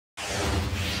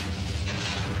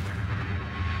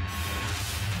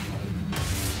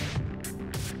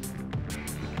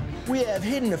We have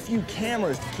hidden a few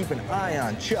cameras to keep an eye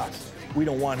on Chuck. We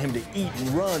don't want him to eat and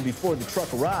run before the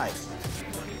truck arrives.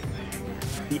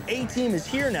 The A-team is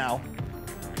here now,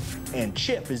 and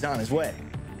Chip is on his way.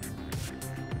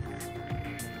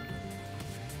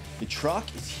 The truck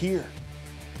is here.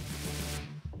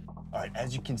 All right,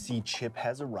 as you can see, Chip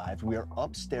has arrived. We are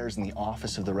upstairs in the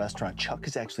office of the restaurant. Chuck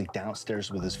is actually downstairs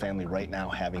with his family right now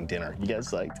having dinner. You guys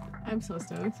psyched? I'm so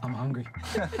stoked. I'm hungry.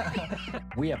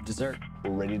 We have dessert.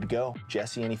 We're ready to go.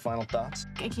 Jesse, any final thoughts?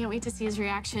 I can't wait to see his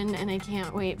reaction, and I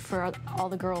can't wait for all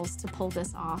the girls to pull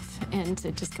this off and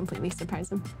to just completely surprise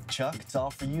him. Chuck, it's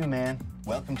all for you, man.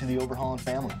 Welcome to the Overhaulin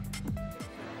family.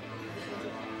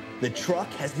 The truck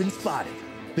has been spotted.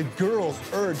 The girls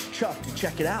urge Chuck to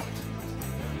check it out.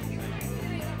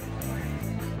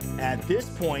 At this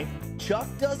point, Chuck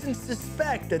doesn't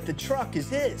suspect that the truck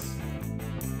is his.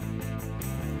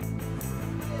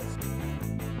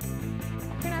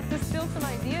 You're gonna have to steal some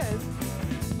ideas.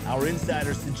 Our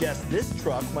insider suggests this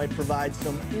truck might provide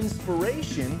some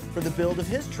inspiration for the build of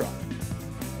his truck.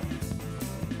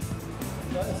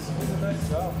 That's a nice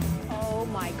job. Oh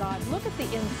my God, look at the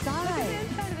inside. Look at the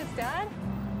inside of this, Dad.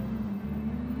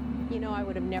 You know, I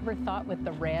would have never thought with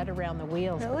the red around the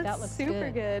wheels, but that looks super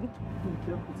good.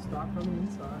 With stock on the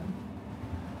inside.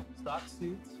 Stock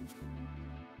seats.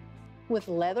 With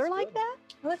leather like that?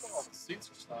 The seats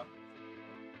are stock.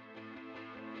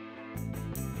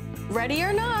 Ready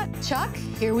or not, Chuck,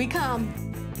 here we come.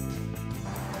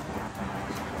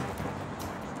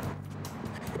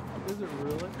 Is it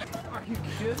really? Are you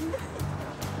kidding?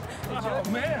 Oh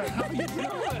man, how are you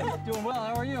doing? Doing well,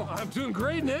 how are you? I'm doing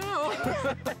great now.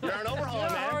 You're an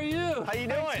Overhaulin, man. How are you? How you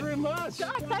Thanks doing? very much.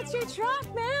 Chuck, that's your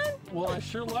truck, man. Well, I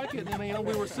sure like it. And, you know,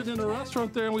 we were sitting in a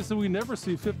restaurant there and we said we never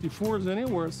see 54s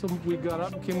anywhere. So we got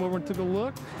up and came over and took a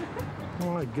look.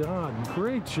 Oh my God,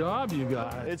 great job, you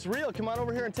guys. It's real. Come on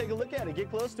over here and take a look at it. Get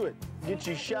close to it. Get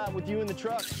you shot with you in the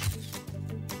truck.